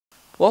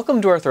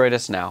Welcome to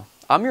Arthritis Now.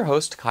 I'm your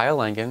host, Kyle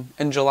Langen,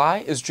 and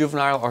July is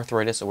Juvenile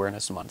Arthritis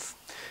Awareness Month.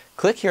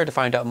 Click here to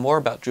find out more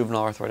about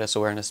Juvenile Arthritis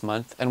Awareness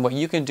Month and what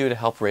you can do to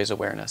help raise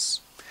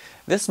awareness.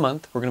 This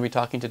month, we're going to be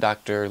talking to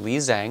Dr.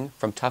 Zeng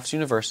from Tufts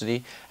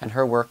University and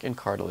her work in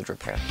cartilage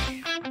repair.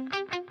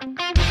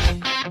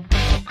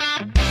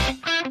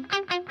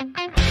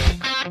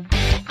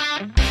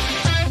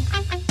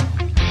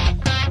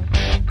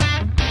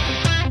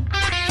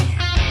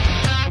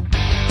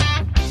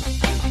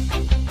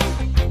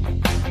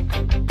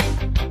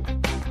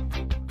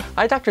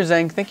 Hi, Dr.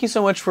 Zeng. Thank you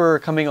so much for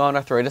coming on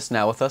Arthritis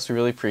Now with us. We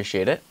really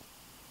appreciate it.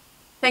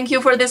 Thank you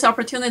for this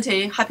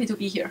opportunity. Happy to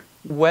be here.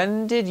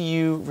 When did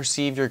you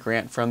receive your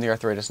grant from the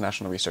Arthritis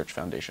National Research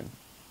Foundation?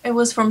 It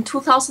was from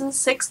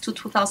 2006 to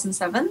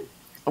 2007.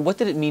 What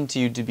did it mean to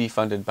you to be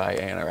funded by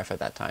ANRF at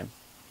that time?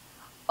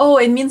 Oh,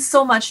 it means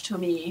so much to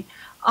me.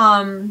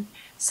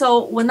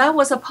 So when I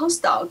was a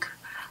postdoc,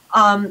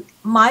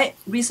 my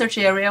research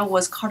area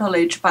was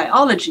cartilage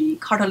biology,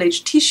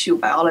 cartilage tissue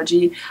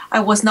biology. I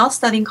was not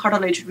studying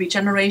cartilage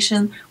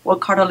regeneration or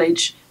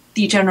cartilage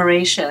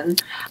degeneration.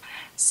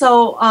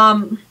 So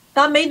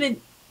that made it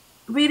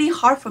really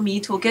hard for me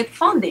to get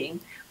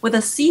funding. With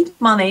the seed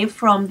money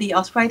from the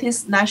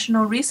Arthritis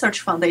National Research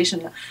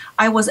Foundation,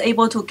 I was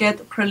able to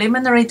get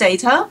preliminary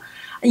data.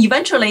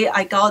 Eventually,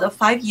 I got a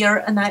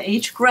 5-year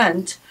NIH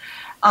grant.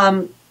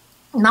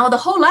 Now the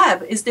whole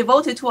lab is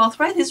devoted to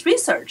arthritis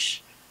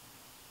research.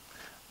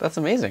 That's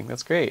amazing.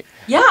 That's great.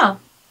 Yeah.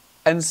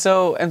 And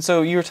so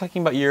you were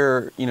talking about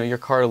your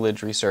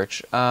cartilage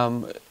research.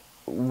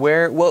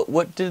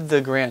 What did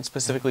the grant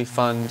specifically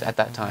fund at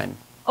that time?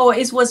 Oh,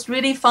 it was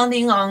really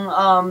funding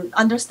on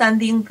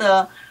understanding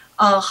the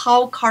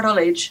how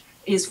cartilage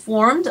is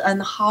formed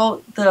and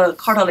how the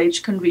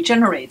cartilage can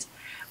regenerate.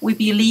 We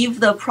believe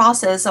the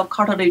process of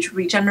cartilage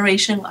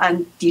regeneration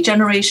and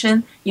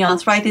degeneration in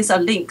arthritis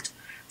are linked.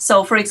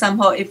 So, for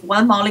example, if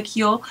one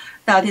molecule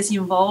that is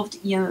involved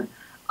in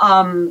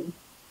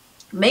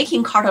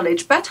making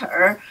cartilage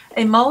better,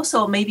 it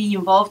also may be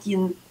involved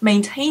in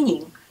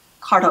maintaining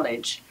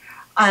cartilage.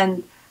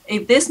 And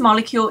if this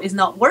molecule is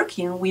not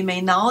working, we may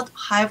not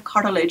have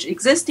cartilage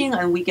existing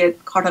and we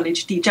get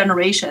cartilage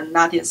degeneration,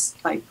 that is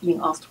like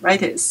in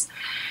arthritis.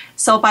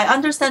 So by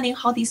understanding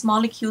how these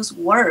molecules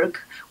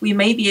work, we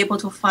may be able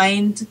to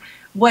find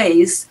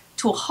ways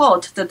to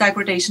halt the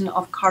degradation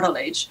of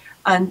cartilage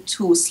and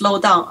to slow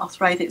down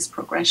arthritis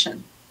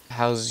progression.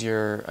 How's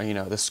your,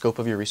 the scope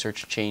of your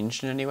research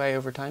changed in any way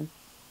over time?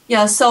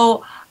 Yeah,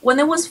 so when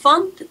it was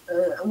funded,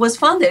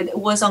 it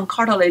was on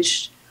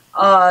cartilage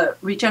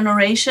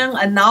regeneration,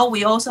 and now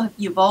we also have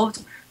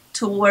evolved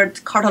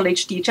toward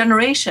cartilage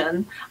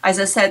degeneration. As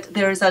I said,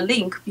 there is a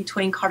link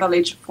between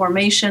cartilage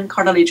formation,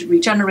 cartilage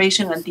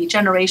regeneration, and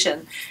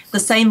degeneration. The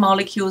same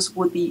molecules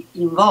would be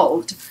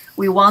involved.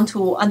 We want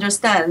to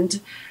understand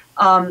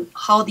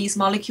how these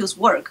molecules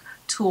work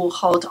to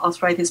halt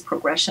arthritis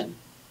progression.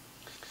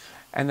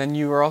 And then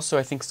you were also,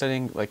 I think,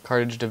 studying like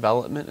cartilage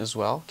development as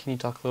well. Can you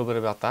talk a little bit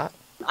about that?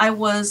 I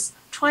was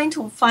trying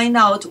to find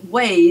out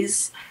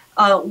ways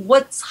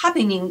what's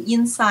happening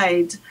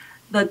inside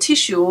the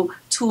tissue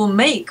to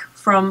make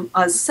from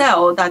a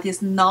cell that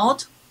is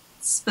not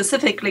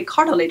specifically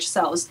cartilage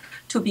cells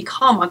to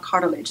become a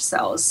cartilage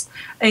cells.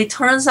 It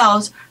turns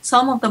out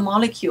some of the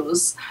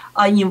molecules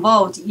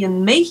involved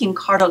in making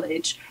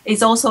cartilage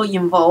is also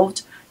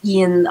involved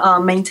in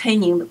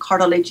maintaining the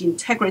cartilage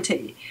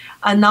integrity.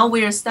 And now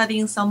we are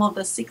studying some of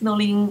the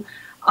signaling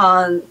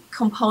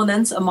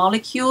components and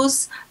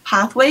molecules,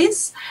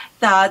 pathways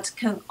that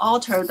can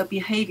alter the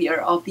behavior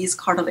of these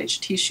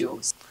cartilage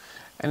tissues.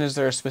 And is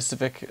there a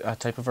specific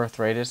type of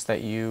arthritis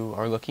that you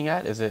are looking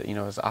at? Is it,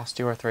 is it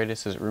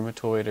osteoarthritis, is it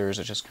rheumatoid, or is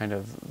it just kind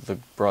of the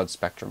broad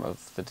spectrum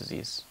of the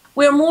disease?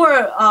 We're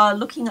more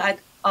looking at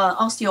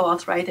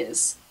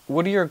osteoarthritis.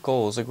 What are your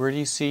goals? Like, where do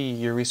you see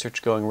your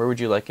research going? Where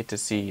would you like it to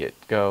see it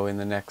go in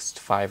the next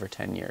 5 or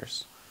 10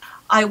 years?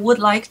 I would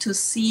like to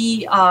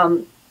see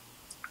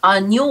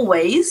new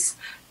ways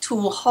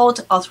to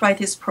halt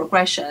arthritis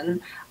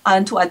progression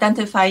and to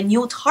identify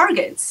new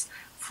targets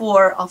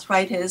for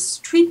arthritis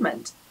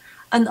treatment.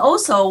 And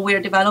also, we're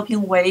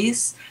developing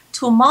ways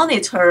to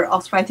monitor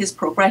arthritis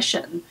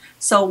progression,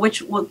 so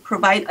which would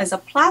provide as a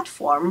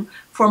platform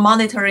for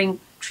monitoring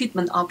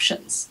treatment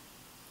options.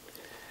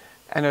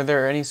 And are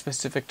there any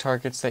specific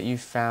targets that you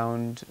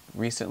found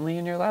recently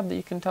in your lab that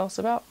you can tell us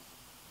about?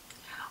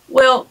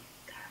 Well,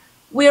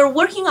 we are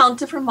working on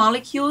different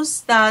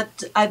molecules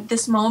that at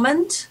this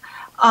moment,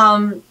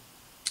 one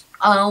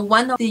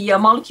of the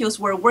molecules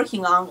we're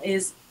working on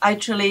is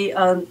actually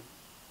an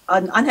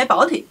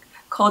antibiotic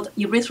called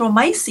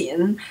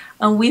erythromycin.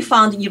 And we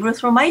found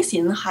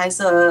erythromycin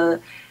has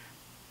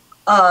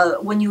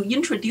when you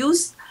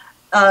introduce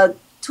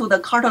to the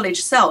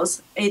cartilage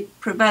cells, it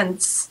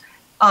prevents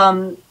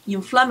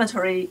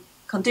inflammatory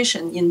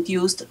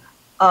condition-induced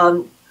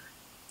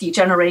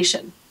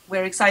degeneration.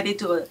 We're excited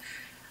to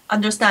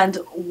understand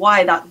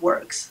why that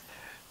works.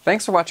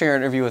 Thanks for watching our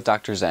interview with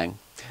Dr. Zeng.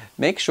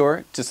 Make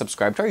sure to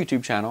subscribe to our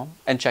YouTube channel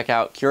and check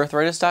out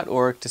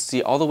curearthritis.org to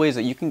see all the ways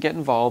that you can get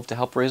involved to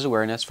help raise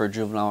awareness for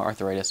Juvenile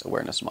Arthritis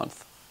Awareness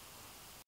Month.